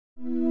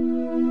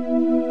Again,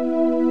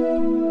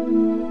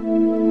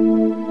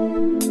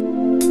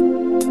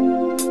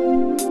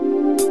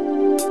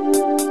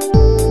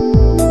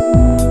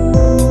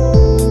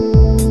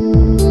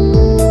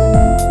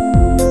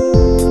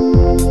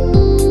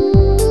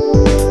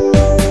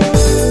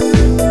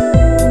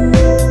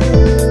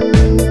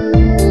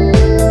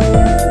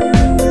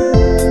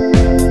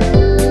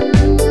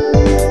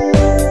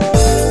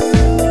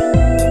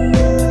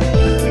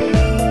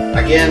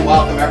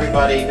 welcome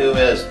everybody who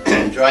is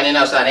joining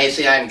us on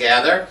ACIM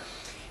Gather.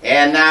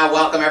 And now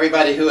welcome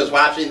everybody who is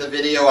watching the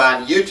video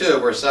on YouTube.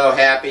 We're so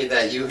happy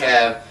that you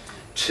have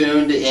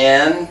tuned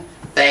in.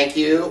 Thank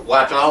you.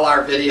 Watch all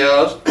our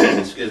videos.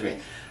 Excuse me.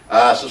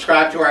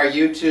 Subscribe to our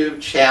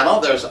YouTube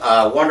channel. There's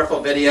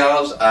wonderful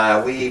videos.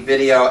 We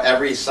video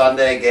every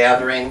Sunday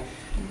gathering,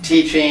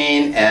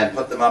 teaching, and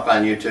put them up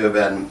on YouTube,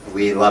 and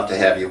we love to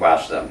have you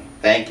watch them.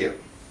 Thank you.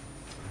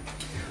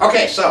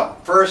 Okay, so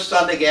first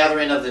Sunday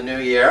gathering of the new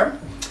year.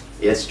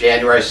 It's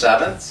January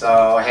 7th,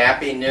 so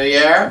Happy New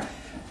Year.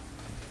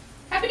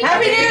 Happy New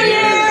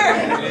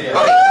Year!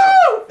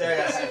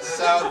 Okay,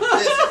 so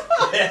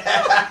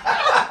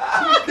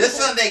this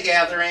Sunday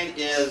gathering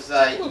is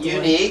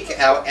unique,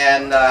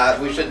 and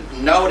we should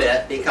note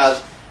it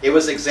because it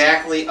was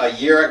exactly a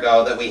year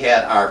ago that we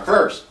had our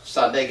first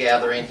Sunday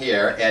gathering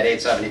here at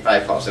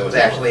 875 Post. It was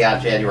actually on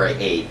January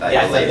 8th,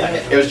 I believe.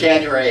 It was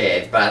January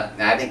 8th, but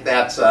I think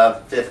that's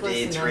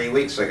 53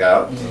 weeks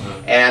ago.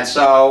 Mm-hmm. And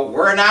so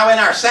we're now in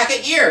our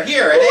second year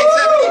here at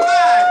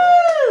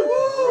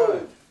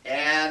 875.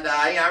 And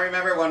I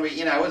remember when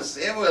we, that was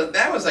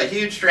a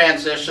huge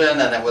transition,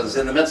 and it was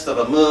in the midst of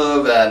a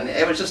move, and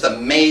it was just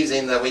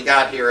amazing that we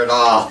got here at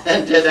all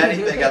and did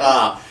anything at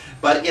all.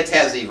 But it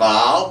has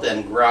evolved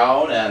and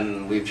grown,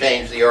 and we've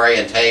changed the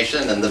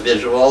orientation and the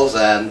visuals,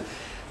 and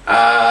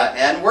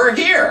we're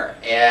here.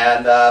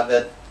 And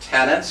the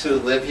tenants who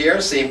live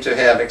here seem to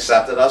have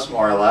accepted us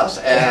more or less.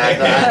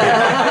 And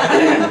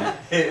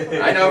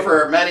I know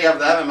for many of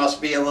them it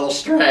must be a little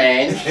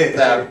strange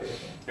that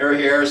they're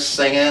here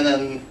singing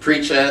and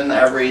preaching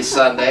every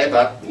Sunday,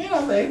 but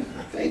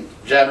they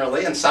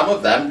generally, and some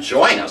of them,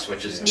 join us,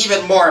 which is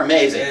even more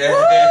amazing.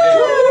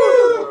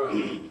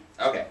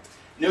 Okay.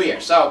 New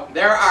Year. So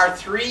there are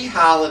three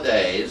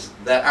holidays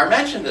that are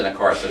mentioned in A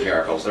Course in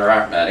Miracles. There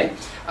aren't many.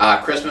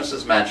 Christmas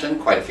is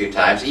mentioned quite a few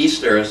times.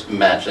 Easter is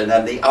mentioned,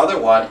 and the other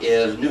one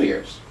is New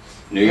Year's.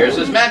 New Year's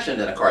is mentioned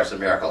in A Course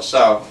in Miracles.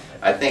 So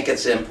I think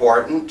it's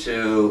important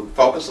to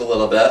focus a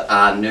little bit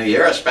on New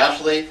Year,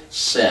 especially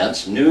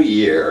since New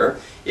Year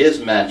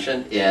is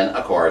mentioned in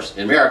A Course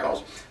in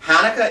Miracles.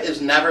 Hanukkah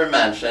is never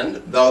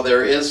mentioned, though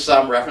there is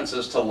some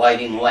references to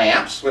lighting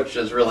lamps, which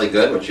is really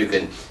good, which you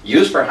can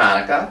use for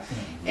Hanukkah.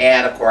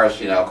 And of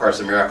course, A Course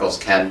in Miracles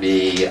can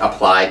be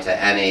applied to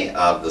any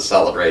of the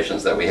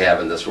celebrations that we have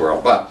in this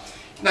world. But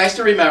nice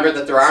to remember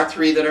that there are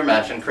three that are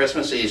mentioned: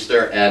 Christmas,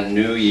 Easter, and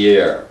New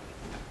Year.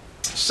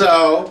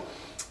 So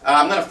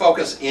I'm going to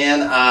focus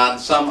in on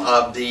some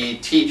of the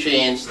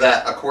teachings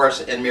that A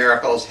Course in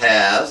Miracles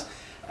has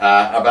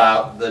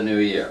about the New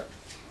Year.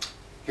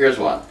 Here's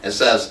one. It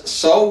says,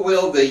 "So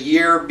will the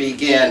year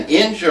begin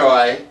in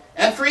joy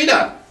and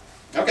freedom."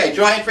 Okay,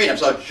 joy and freedom.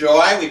 So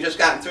joy, we've just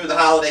gotten through the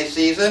holiday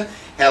season,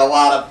 had a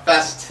lot of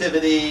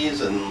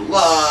festivities and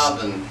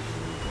love and,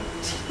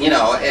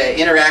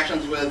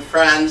 interactions with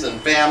friends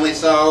and family.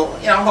 So,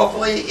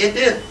 hopefully it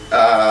did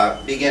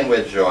begin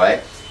with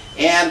joy.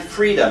 And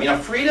freedom.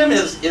 Freedom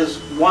is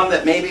one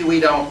that maybe we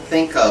don't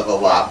think of a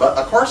lot, but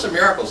A Course in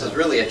Miracles is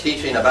really a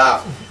teaching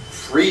about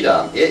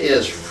freedom. It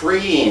is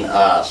freeing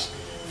us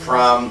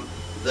from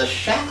the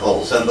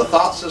shackles and the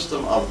thought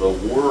system of the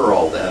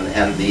world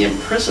and the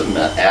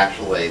imprisonment,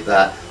 actually,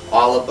 that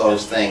all of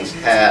those things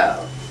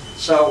have.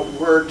 So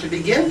we're to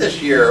begin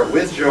this year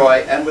with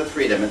joy and with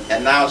freedom.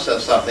 And now it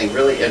says something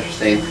really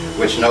interesting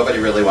which nobody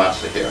really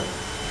wants to hear.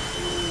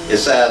 It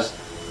says,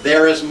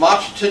 "There is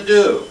much to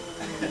do,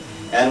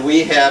 and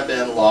we have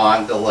been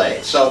long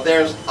delayed." So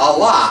there's a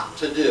lot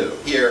to do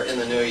here in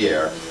the new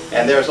year.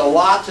 And there's a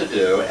lot to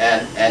do,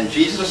 and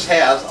Jesus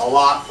has a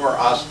lot for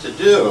us to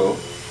do.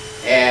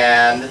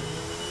 And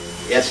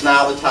it's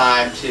now the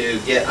time to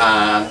get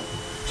on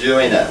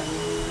doing it.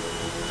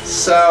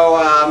 So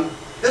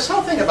this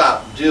whole thing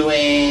about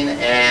doing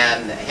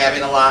and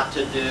having a lot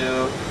to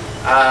do,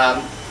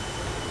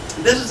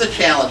 this is a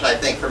challenge, I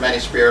think, for many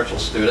spiritual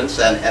students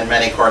and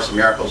many Course in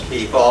Miracles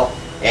people.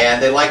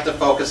 And they like to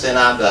focus in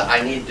on the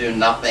I need do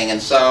nothing.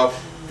 And so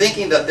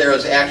thinking that there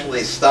is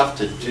actually stuff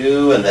to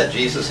do and that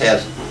Jesus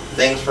has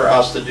things for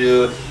us to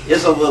do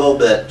is a little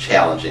bit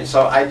challenging.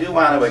 So I do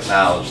want to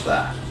acknowledge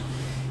that.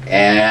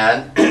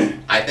 And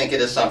I think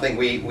it is something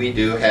we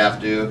do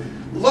have to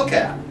look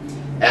at.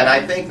 And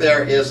I think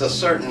there is a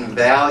certain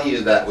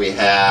value that we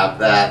have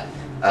that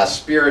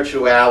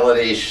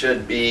spirituality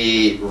should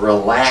be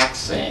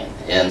relaxing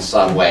in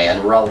some way.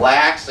 And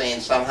relaxing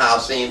somehow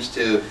seems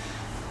to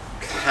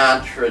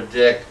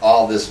contradict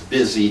all this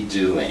busy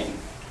doing.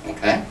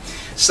 Okay?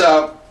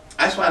 So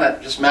I just want to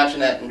just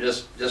mention it and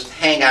just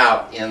hang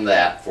out in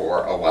that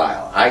for a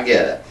while. I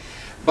get it.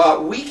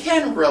 But we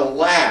can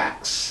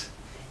relax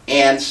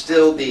and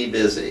still be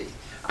busy.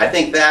 I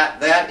think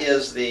that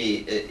is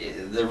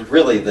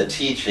really the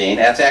teaching.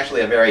 That's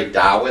actually a very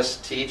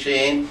Taoist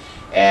teaching,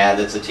 and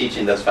it's a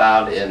teaching that's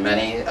found in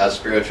many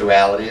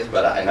spiritualities,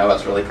 but I know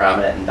it's really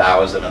prominent in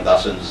Taoism and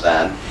thus in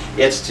Zen.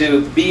 It's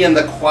to be in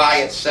the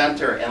quiet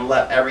center and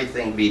let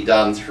everything be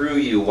done through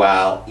you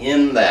while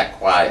in that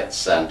quiet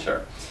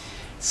center.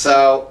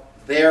 So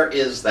there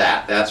is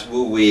that. That's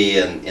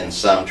Wu-Wei in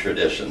some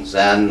traditions.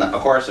 And A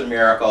Course in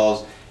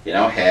Miracles,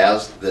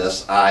 has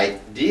this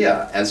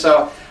idea. And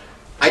so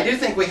I do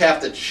think we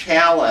have to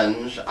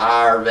challenge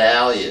our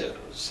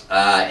values.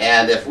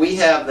 And if we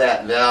have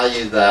that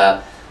value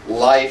that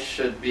life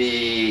should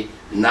be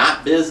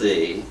not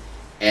busy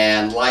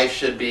and life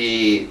should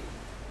be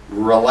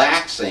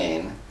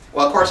relaxing,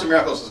 well, A Course in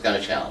Miracles is going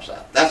to challenge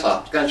that. That's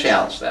all. It's going to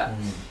challenge that.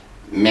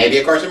 Maybe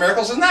A Course in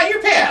Miracles is not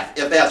your path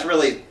if that's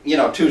really,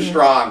 too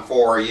strong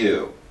for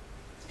you.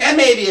 And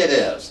maybe it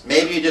is.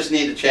 Maybe you just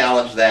need to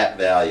challenge that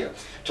value.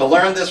 To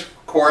learn this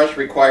course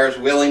requires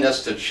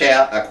willingness to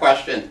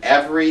question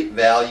every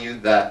value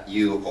that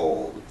you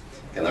hold.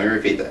 Okay, let me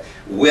repeat that.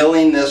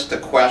 Willingness to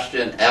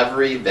question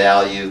every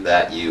value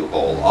that you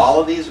hold.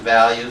 All of these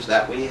values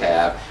that we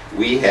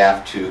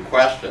have to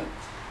question.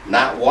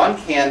 Not one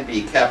can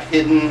be kept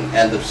hidden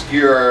and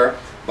obscure,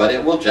 but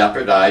it will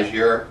jeopardize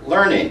your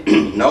learning.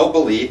 No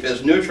belief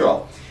is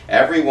neutral.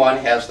 Everyone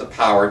has the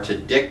power to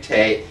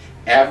dictate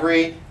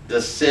every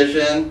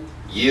decision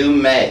you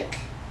make.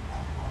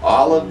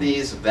 All of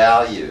these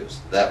values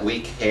that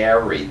we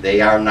carry,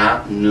 they are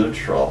not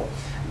neutral.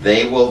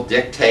 They will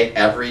dictate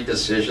every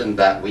decision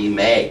that we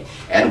make.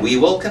 And we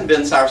will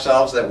convince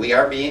ourselves that we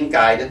are being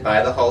guided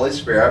by the Holy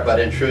Spirit, but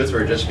in truth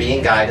we're just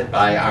being guided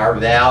by our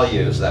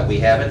values that we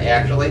haven't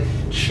actually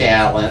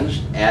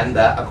challenged, and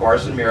that A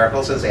Course in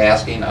Miracles is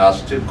asking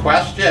us to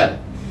question.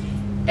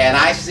 And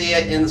I see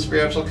it in the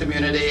spiritual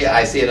community,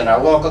 I see it in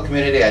our local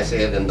community, I see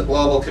it in the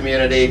global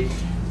community.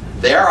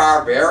 There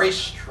are very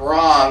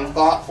strong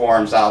thought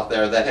forms out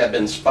there that have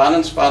been spun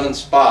and spun and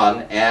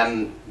spun,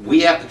 and we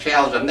have to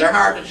challenge them. They're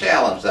hard to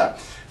challenge them.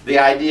 The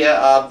idea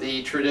of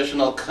the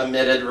traditional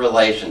committed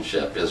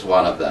relationship is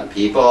one of them.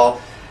 People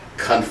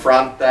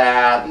confront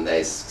that, and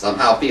they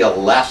somehow feel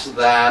less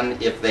than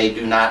if they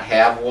do not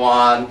have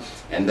one,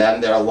 and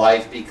then their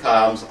life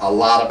becomes a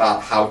lot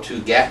about how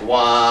to get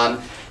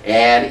one.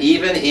 And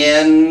even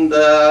in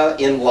the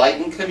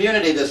enlightened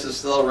community, this is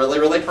still really,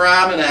 really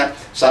prominent.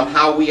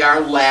 Somehow we are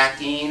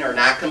lacking or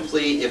not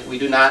complete if we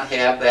do not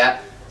have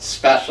that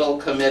special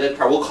committed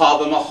part. We'll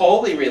call them a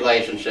holy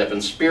relationship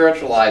and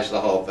spiritualize the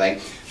whole thing.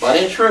 But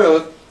in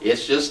truth,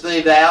 it's just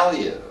the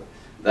value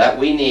that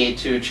we need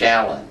to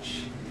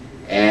challenge.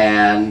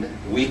 And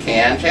we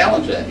can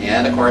challenge it.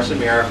 And A Course in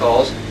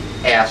Miracles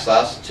asks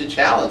us to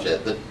challenge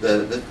it.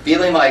 The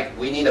feeling like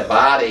we need a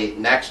body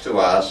next to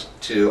us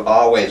to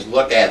always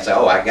look at and say,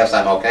 oh, I guess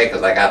I'm okay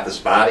because I got this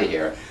body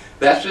here.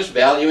 That's just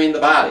valuing the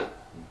body.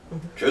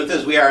 Truth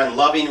is, we are in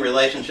loving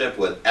relationship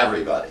with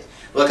everybody.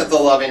 Look at the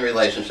loving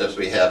relationships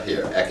we have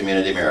here at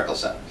Community Miracle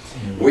Center.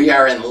 We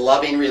are in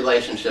loving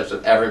relationships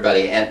with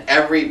everybody, and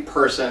every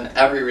person,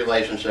 every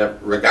relationship,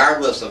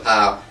 regardless of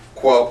how,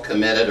 quote,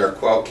 committed or,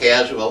 quote,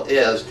 casual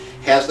is,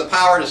 has the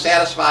power to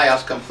satisfy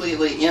us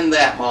completely in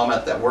that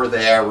moment that we're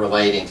there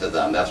relating to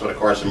them. That's what A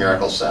Course in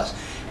Miracles says.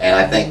 And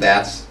I think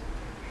that's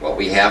what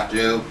we have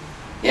to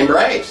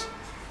embrace.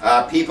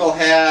 People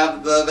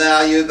have the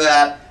value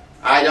that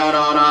I don't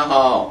own a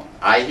home.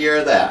 I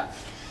hear that.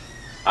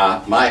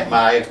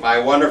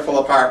 My wonderful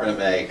apartment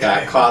mate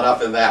got caught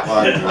up in that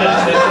one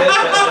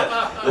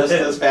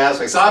this past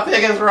week.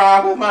 Something is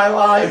wrong with my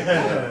life.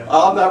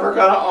 I'm never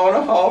going to own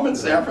a home in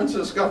San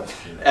Francisco.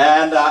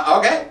 And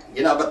okay,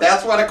 but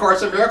that's what A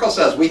Course in Miracles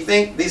says. We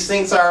think these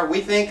things are,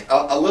 we think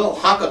a little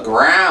hunk of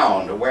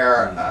ground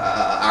where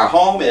our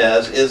home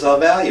is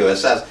of value. It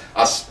says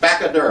a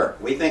speck of dirt.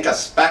 We think a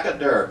speck of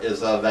dirt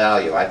is of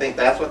value. I think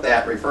that's what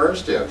that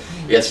refers to.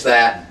 It's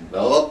that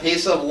little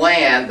piece of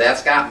land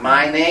that's got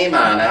my name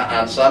on it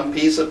on some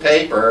piece of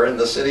paper in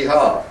the City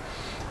Hall.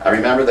 I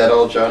remember that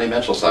old Joni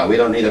Mitchell song, "We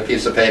Don't Need a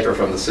Piece of Paper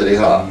from the City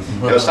Hall."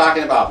 It was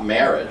talking about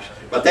marriage.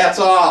 But that's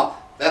all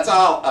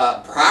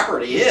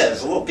property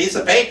is, a little piece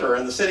of paper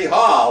in the City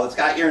Hall. It's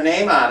got your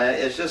name on it.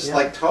 It's just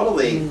like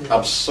totally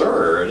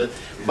absurd,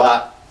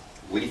 but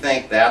we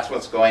think that's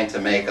what's going to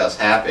make us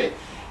happy.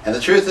 And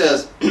the truth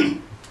is,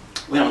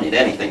 we don't need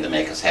anything to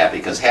make us happy,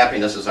 because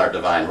happiness is our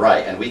divine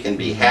right, and we can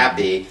be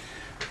happy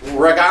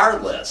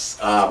regardless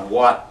of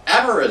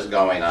whatever is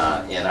going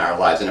on in our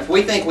lives. And if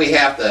we think we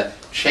have to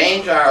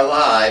change our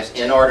lives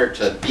in order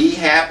to be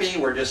happy,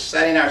 we're just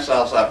setting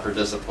ourselves up for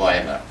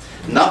disappointment.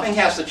 Nothing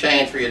has to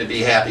change for you to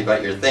be happy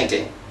but your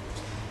thinking.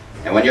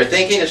 And when your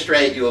thinking is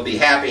straight, you will be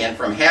happy, and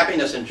from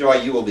happiness and joy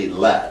you will be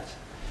led.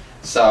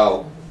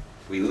 So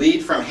we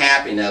lead from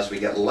happiness, we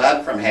get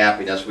led from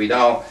happiness. We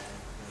don't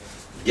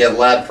get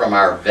led from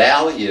our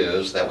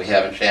values that we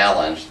haven't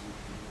challenged.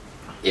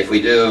 If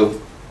we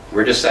do,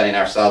 we're just setting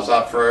ourselves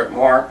up for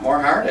more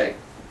heartache.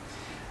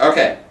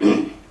 Okay,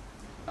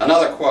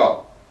 another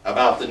quote.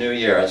 about the new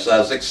year. It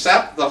says,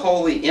 accept the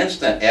holy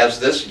instant as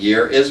this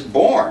year is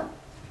born.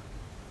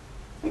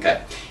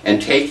 Okay.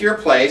 And take your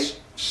place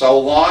so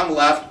long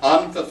left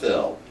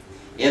unfulfilled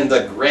in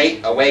the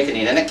Great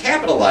Awakening. And it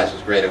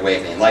capitalizes Great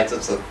Awakening like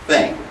it's a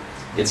thing.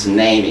 It's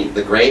naming,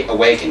 the Great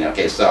Awakening.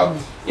 Okay, so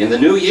in the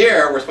new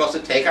year, we're supposed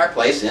to take our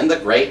place in the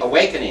Great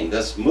Awakening,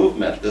 this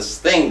movement, this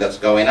thing that's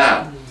going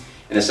on.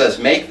 And it says,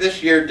 make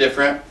this year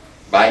different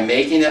by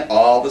making it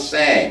all the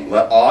same.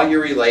 Let all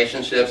your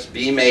relationships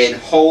be made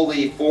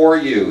holy for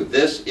you.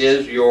 This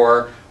is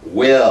your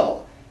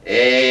will.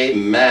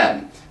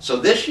 Amen. So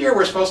this year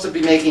we're supposed to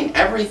be making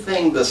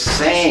everything the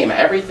same.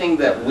 Everything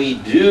that we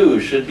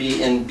do should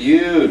be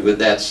imbued with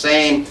that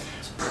same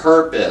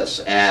purpose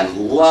and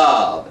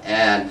love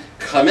and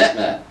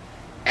commitment.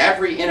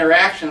 Every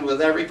interaction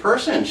with every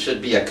person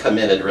should be a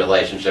committed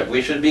relationship.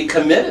 We should be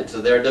committed to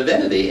their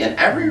divinity in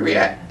every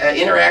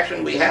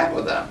interaction we have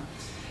with them.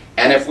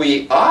 And if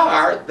we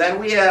are, then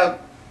we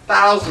have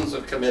thousands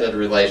of committed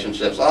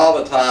relationships all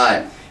the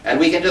time. And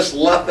we can just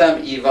let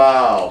them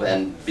evolve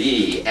and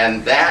be.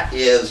 And that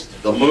is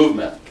the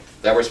movement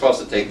that we're supposed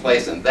to take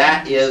place in.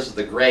 That is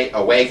the Great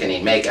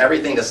Awakening. Make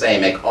everything the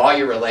same. Make all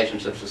your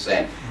relationships the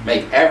same.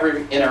 Make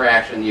every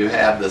interaction you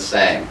have the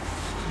same.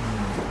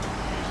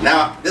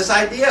 Now, this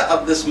idea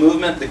of this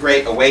movement, the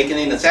Great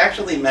Awakening, it's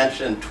actually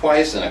mentioned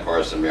twice in A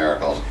Course in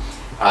Miracles.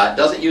 It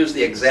doesn't use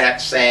the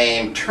exact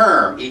same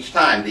term each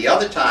time. The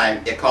other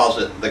time, it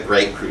calls it the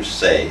Great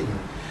Crusade.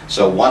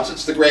 So once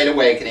it's the Great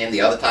Awakening,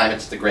 the other time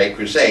it's the Great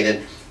Crusade.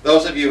 And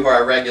those of you who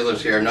are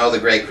regulars here know the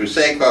Great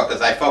Crusade quote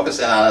because I focus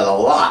in on it a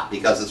lot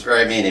because it's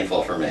very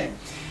meaningful for me.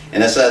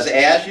 And it says,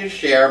 as you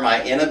share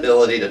my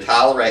inability to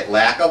tolerate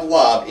lack of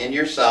love in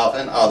yourself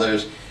and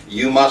others,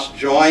 you must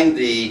join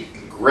the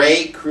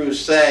Great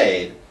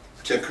Crusade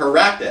to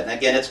correct it. And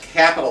again, it's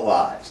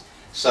capitalized.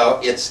 So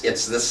it's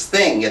this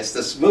thing, it's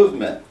this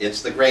movement,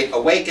 it's the Great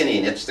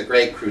Awakening, it's the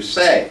Great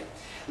Crusade.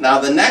 Now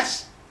the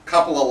next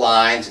couple of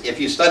lines,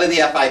 if you study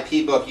the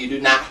FIP book, you do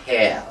not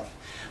have.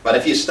 But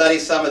if you study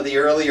some of the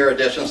earlier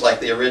editions, like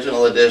the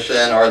original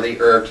edition, or the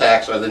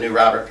Urtext, or the New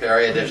Robert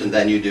Perry edition,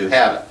 then you do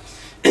have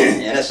it.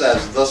 And it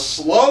says, the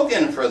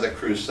slogan for the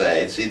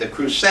crusade, see the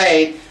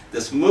crusade,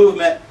 this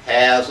movement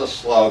has a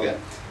slogan.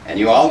 And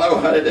you all know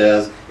what it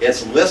is.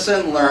 It's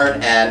listen,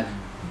 learn, and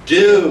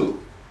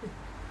do.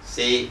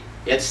 See,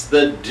 it's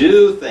the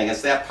do thing.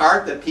 It's that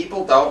part that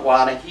people don't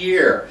want to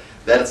hear,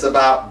 that it's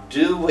about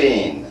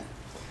doing.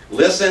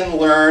 Listen,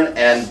 learn,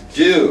 and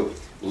do.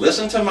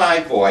 Listen to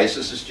my voice.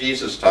 This is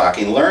Jesus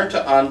talking. Learn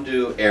to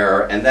undo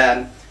error, and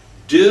then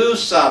do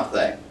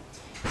something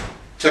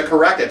to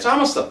correct it. It's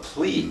almost a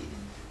plea.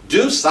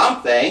 Do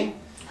something.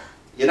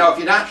 You know, if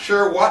you're not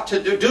sure what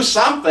to do, do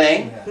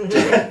something.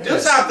 Do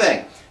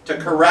something to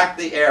correct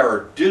the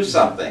error. Do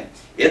something.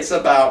 It's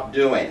about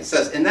doing. It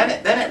says, and then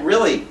it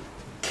really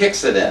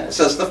kicks it in. It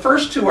says, the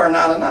first two are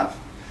not enough.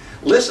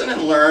 Listen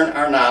and learn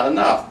are not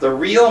enough. The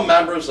real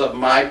members of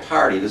my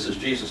party, this is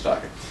Jesus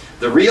talking,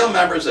 the real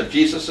members of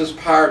Jesus'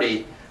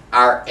 party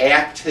are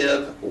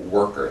active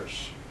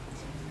workers.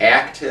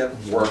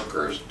 Active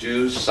workers.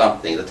 Do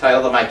something. The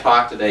title of my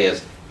talk today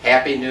is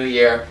Happy New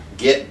Year,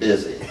 Get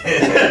Busy.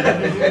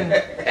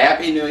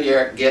 Happy New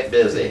Year, get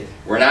busy.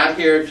 We're not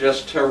here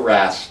just to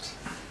rest.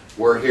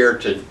 We're here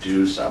to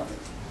do something.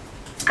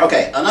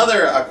 Okay,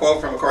 another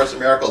quote from A Course in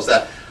Miracles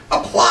that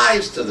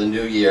applies to the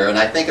new year, and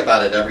I think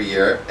about it every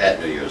year at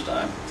New Year's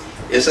time.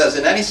 It says,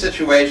 in any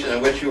situation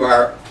in which you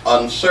are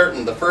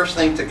uncertain, the first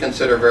thing to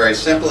consider very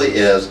simply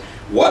is,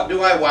 what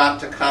do I want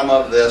to come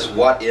of this?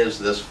 What is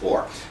this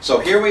for? So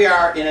here we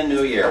are in a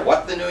new year.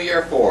 What the new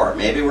year for?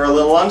 Maybe we're a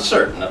little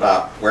uncertain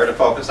about where to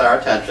focus our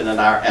attention and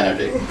our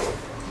energy.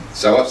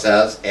 So it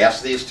says,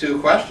 ask these two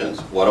questions.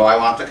 What do I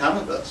want to come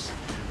of this?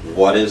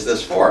 What is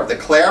this for? The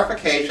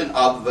clarification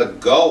of the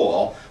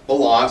goal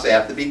belongs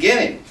at the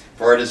beginning,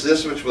 for it is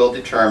this which will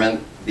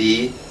determine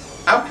the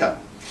outcome.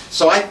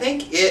 So I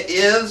think it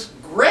is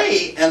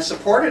great and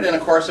supported in A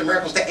Course in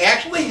Miracles to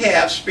actually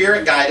have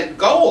spirit-guided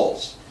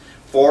goals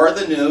for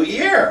the new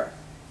year.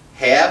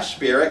 Have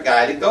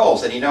spirit-guided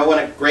goals. And you know when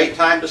a great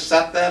time to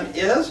set them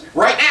is?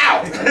 Right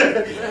now!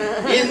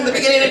 In the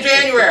beginning of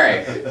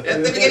January.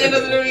 At the beginning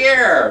of the new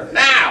year.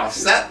 Now,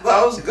 set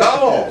those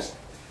goals.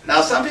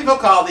 Now, some people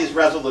call these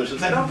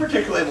resolutions. I don't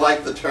particularly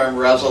like the term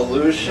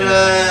resolution.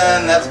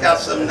 That's got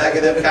some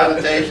negative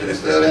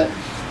connotations to it.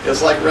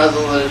 It's like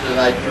resolution.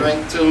 I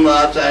drink too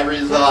much. I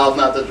resolve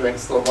not to drink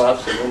so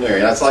much in the new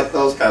year. It's like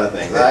those kind of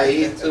things. I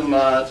eat too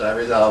much. I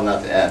resolve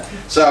not to end.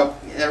 So,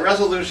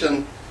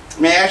 resolution, I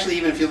mean, actually,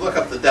 even if you look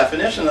up the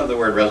definition of the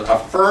word resolution, a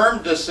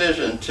firm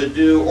decision to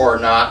do or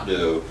not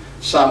do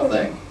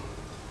something.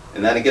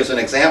 And then it gives an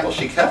example.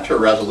 She kept her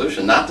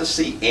resolution not to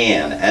see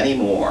Anne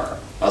anymore.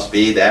 Must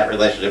be that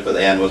relationship with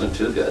Anne wasn't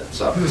too good.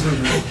 So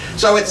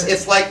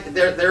it's like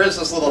there is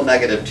this little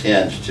negative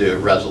tinge to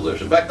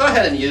resolution. But go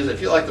ahead and use it.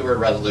 If you like the word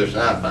resolution,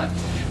 I'm fine.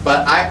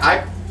 But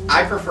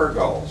I prefer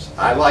goals.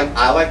 I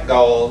like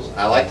goals.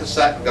 I like to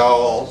set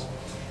goals.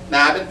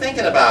 Now I've been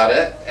thinking about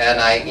it,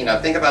 and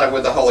I think about it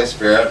with the Holy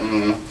Spirit.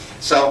 And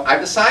So I've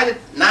decided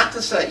not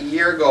to set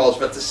year goals,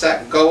 but to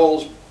set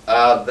goals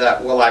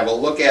that I will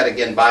look at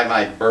again by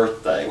my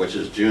birthday, which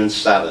is June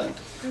 7th.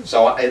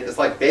 So it's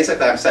like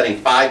basically I'm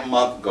setting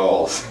 5-month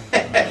goals,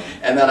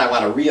 and then I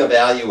want to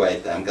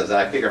reevaluate them, because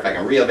I figure if I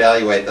can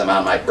reevaluate them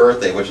on my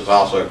birthday, which is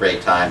also a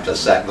great time to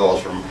set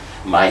goals for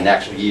my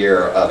next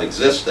year of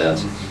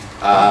existence,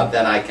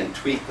 then I can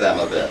tweak them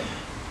a bit.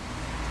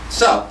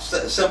 So,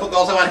 simple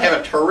goals. I want to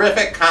have a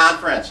terrific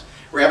conference.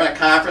 We're having a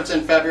conference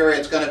in February.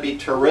 It's going to be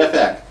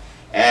terrific.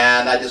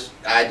 And I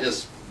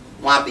just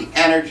want the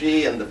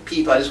energy and the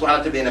people. I just want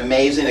it to be an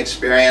amazing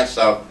experience.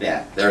 So,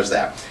 yeah, there's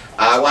that.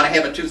 I want to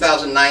have a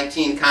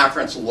 2019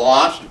 conference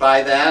launched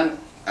by then.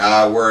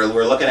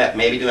 We're looking at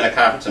maybe doing a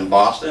conference in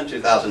Boston in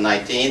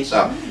 2019.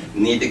 So,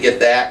 need to get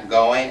that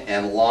going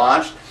and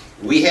launched.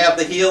 We have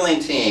the healing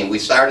team. We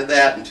started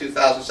that in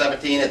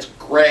 2017. It's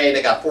great.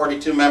 I got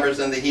 42 members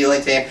in the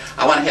healing team.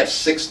 I want to have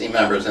 60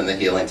 members in the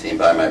healing team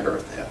by my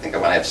birthday. I think I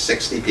want to have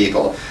 60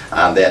 people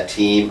on that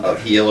team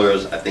of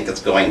healers. I think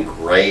it's going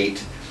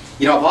great.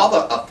 You know, of all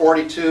the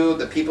 42,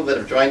 the people that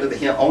have joined the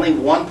healing, only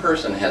one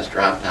person has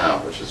dropped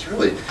out, which is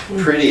really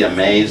pretty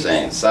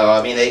amazing. So,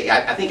 I mean,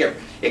 I think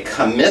it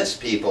commits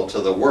people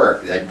to the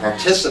work. They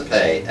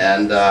participate,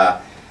 and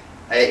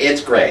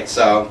it's great.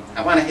 So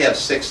I want to have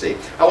 60.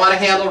 I want to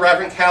handle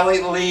Reverend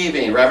Kelly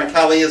leaving. Reverend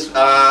Kelly is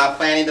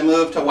planning to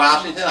move to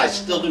Washington. I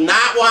still do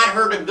not want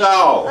her to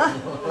go.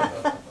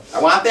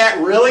 I want that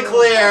really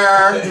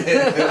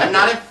clear. I'm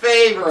not in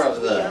favor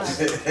of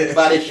this.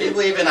 But if she's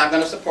leaving, I'm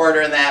going to support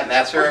her in that, and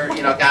that's her,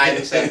 you know,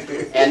 guidance.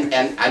 And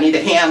I need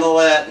to handle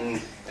it,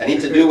 and I need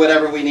to do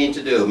whatever we need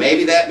to do.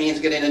 Maybe that means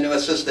getting a new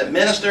assistant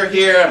minister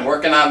here. I'm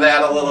working on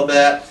that a little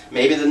bit.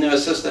 Maybe the new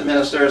assistant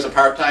minister is a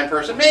part-time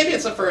person. Maybe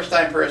it's a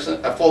first-time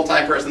person, a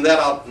full-time person. That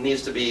all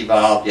needs to be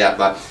evolved yet.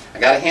 But I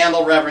got to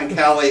handle Reverend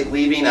Kelly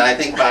leaving, and I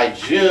think by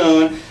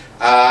June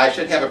I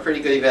should have a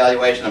pretty good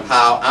evaluation of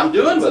how I'm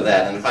doing with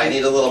that. And if I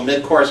need a little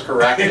mid-course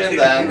correction,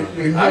 then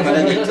I'm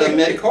going to need to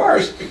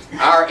mid-course.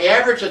 Our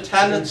average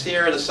attendance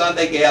here at a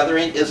Sunday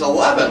gathering is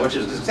 11, which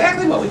is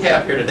exactly what we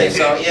have here today.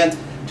 So in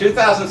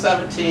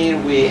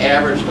 2017, we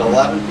averaged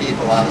 11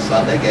 people on a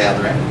Sunday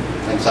gathering,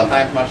 and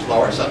sometimes much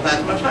lower,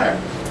 sometimes much higher.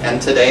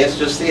 And today it's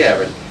just the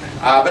average.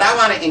 But I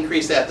want to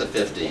increase that to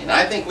 15.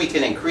 I think we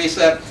can increase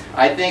it.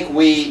 I think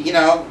you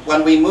know,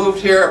 when we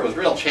moved here, it was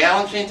real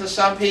challenging to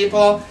some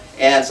people,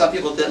 and some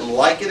people didn't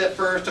like it at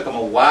first. It took them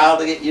a while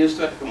to get used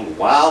to it. It took them a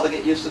while to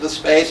get used to the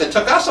space. It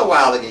took us a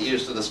while to get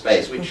used to the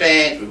space. We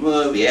changed, we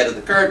moved, we added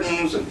the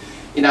curtains, and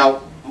you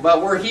know.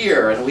 But we're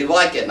here, and we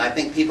like it, and I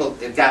think people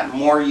have gotten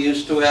more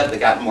used to it. They've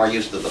gotten more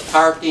used to the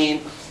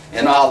parking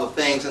and all the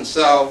things, and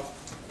so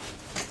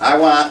I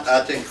want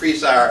to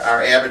increase our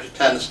average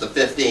attendance to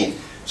 15.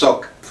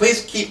 So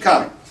please keep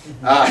coming.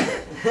 I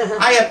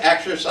have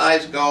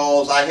exercise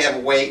goals. I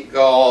have weight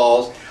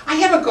goals. I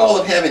have a goal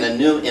of having a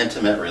new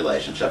intimate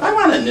relationship. I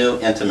want a new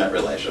intimate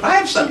relationship. I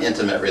have some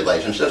intimate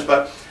relationships,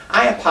 but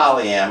I am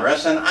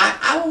polyamorous, and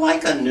I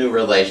like a new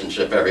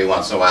relationship every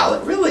once in a while.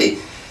 It really...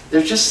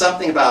 There's just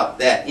something about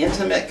that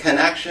intimate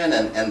connection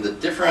and the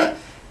different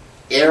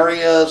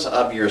areas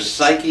of your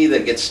psyche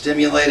that get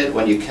stimulated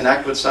when you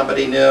connect with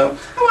somebody new.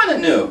 I want a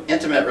new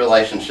intimate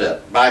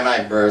relationship by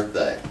my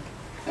birthday.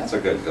 That's a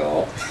good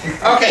goal.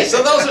 Okay,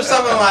 so those are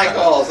some of my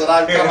goals that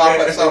I've come up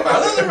with so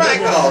far. Those are my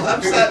goals.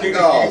 I'm setting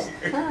goals.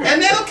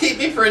 And that'll keep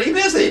me pretty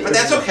busy, but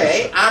that's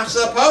okay. I'm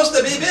supposed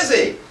to be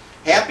busy.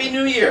 Happy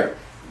New Year.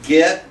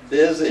 Get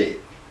busy.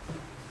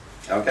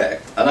 Okay,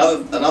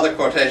 another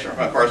quotation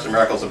from A Course in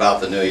Miracles about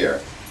the New Year.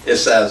 It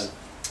says,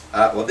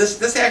 well,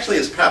 this actually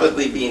is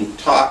probably being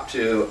taught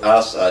to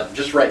us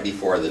just right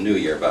before the New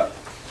Year, but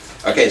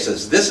okay, it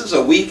says, this is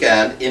a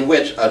weekend in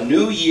which a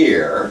new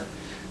year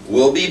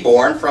will be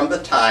born from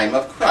the time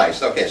of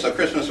Christ. Okay, so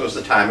Christmas was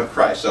the time of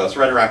Christ, so it's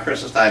right around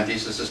Christmas time.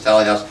 Jesus is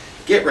telling us,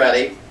 get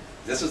ready,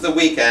 this is the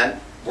weekend,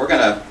 we're going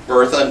to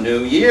birth a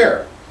new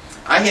year.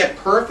 I have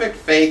perfect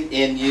faith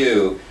in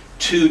you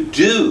to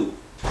do.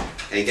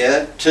 Okay,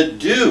 get it? To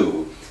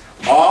do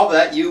all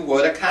that you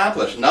would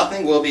accomplish.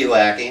 Nothing will be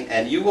lacking,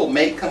 and you will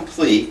make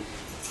complete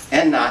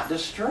and not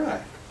destroy.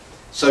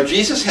 So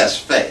Jesus has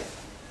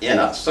faith in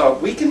us. So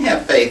we can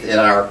have faith in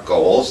our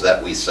goals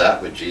that we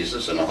set with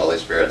Jesus and the Holy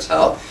Spirit's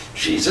help.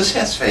 Jesus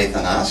has faith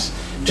in us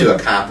to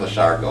accomplish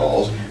our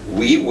goals.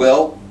 We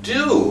will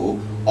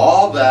do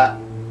all that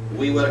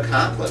we would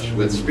accomplish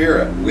with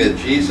Spirit, with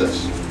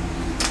Jesus.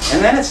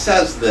 And then it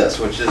says this,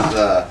 which is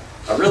a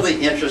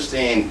really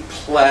interesting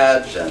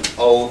pledge and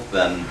oath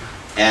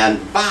and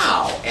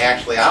vow.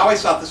 Actually, I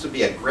always thought this would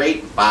be a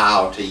great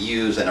vow to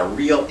use in a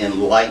real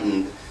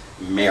enlightened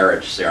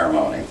marriage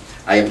ceremony.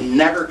 I have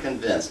never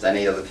convinced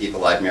any of the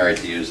people I've married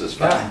to use this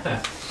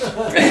vow.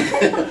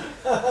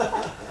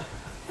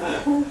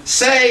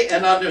 Say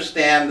and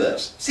understand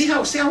this. See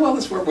how well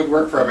this would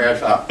work for a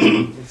marriage vow?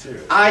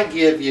 I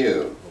give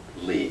you,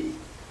 Lee,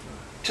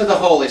 to the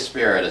Holy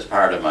Spirit as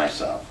part of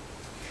myself.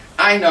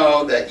 I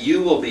know that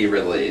you will be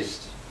released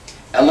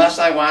unless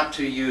I want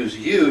to use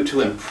you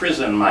to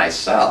imprison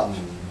myself.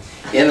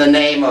 In the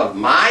name of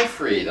my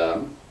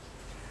freedom,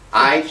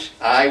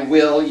 I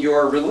will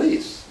your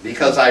release,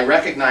 because I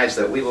recognize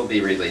that we will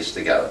be released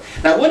together.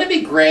 Now, wouldn't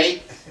it be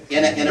great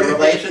in a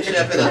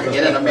relationship,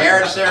 in a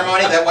marriage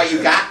ceremony, that what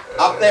you got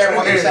up there,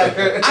 what you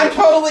said, I'm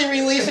totally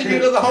releasing you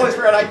to the Holy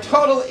Spirit, I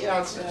totally,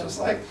 it's just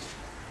like,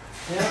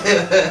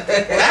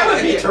 that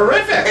would be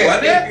terrific,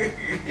 wouldn't it?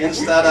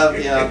 Instead of,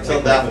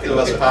 till death do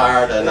us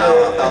part, and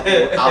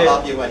I'll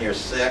help you when you're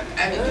sick.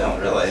 I mean,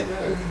 really.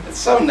 It's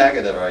so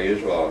negative, our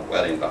usual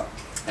wedding vow.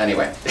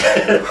 Anyway.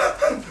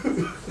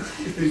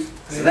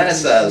 So then it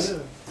says,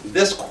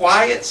 this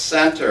quiet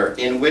center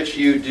in which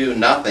you do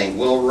nothing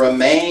will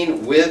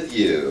remain with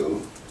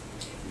you,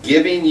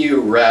 giving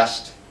you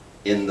rest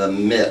in the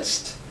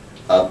midst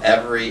of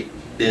every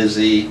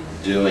busy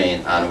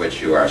doing on which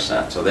you are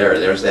sent. So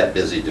there's that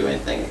busy doing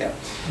thing again.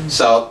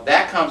 So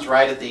that comes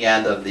right at the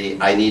end of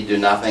the I need do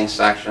nothing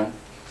section.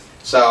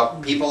 So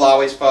people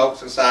always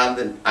focus on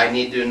the I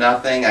need do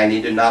nothing, and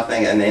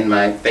in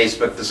my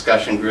Facebook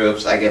discussion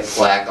groups I get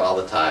flack all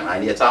the time.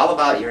 It's all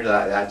about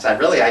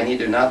really I need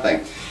do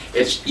nothing.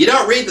 You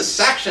don't read the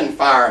section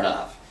far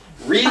enough.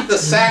 Read the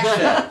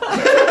section.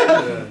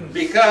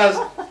 Because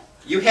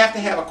you have to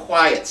have a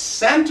quiet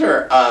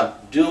center of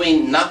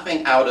doing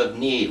nothing out of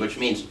need, which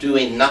means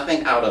doing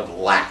nothing out of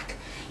lack.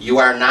 You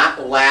are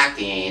not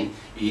lacking.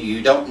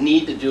 You don't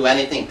need to do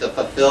anything to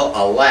fulfill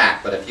a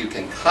lack, but if you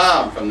can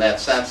come from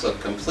that sense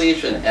of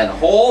completion and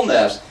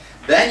wholeness,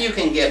 then you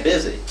can get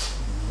busy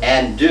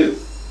and do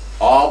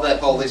all that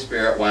Holy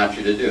Spirit wants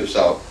you to do.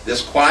 So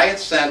this quiet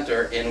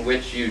center in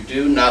which you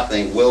do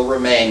nothing will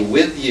remain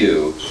with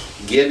you,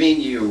 giving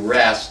you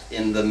rest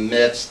in the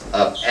midst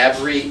of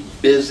every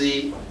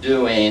busy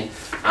doing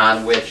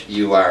on which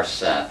you are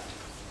sent.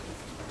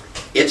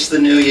 It's the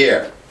new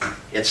year.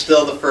 It's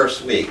still the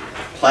first week.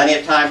 Plenty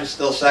of time to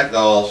still set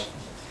goals.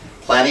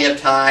 Plenty of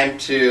time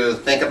to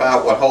think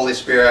about what Holy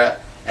Spirit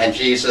and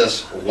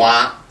Jesus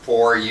want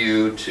for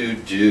you to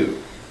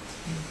do.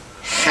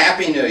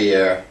 Happy New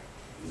Year.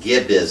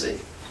 Get busy.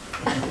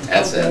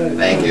 That's it.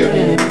 Thank you.